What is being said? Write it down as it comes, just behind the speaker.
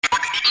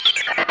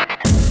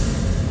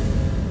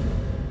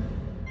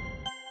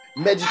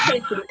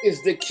Meditation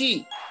is the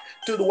key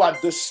to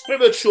the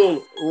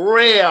spiritual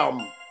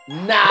realm,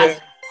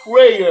 not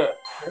prayer.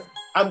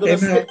 I'm going to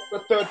say it for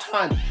the third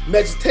time.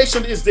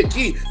 Meditation is the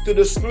key to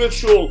the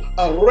spiritual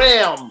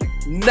realm,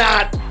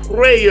 not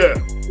prayer.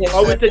 Yes,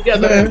 Are we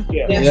together?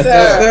 Yes,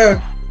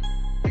 sir.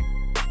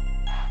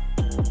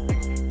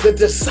 The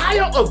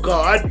desire of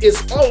God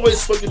is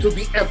always for you to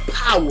be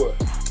empowered.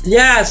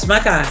 Yes,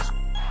 my God.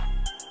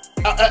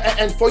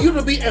 And for you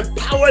to be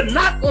empowered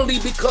not only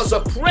because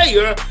of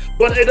prayer,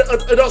 but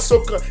it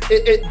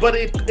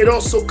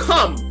also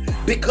comes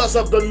because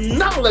of the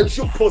knowledge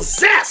you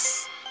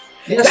possess.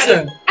 Yes, that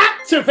sir. is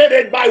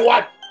activated by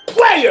what?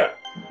 Prayer.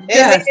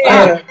 Yes,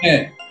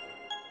 Amen.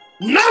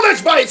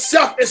 Knowledge by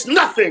itself is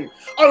nothing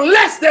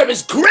unless there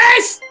is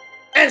grace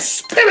and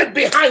spirit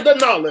behind the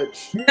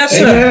knowledge. yes,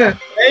 sir.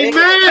 Amen.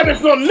 There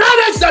is no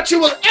knowledge that you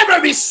will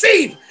ever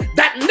receive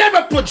that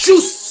never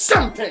produce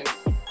something.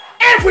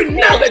 Every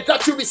knowledge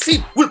that you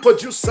receive will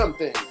produce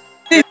something.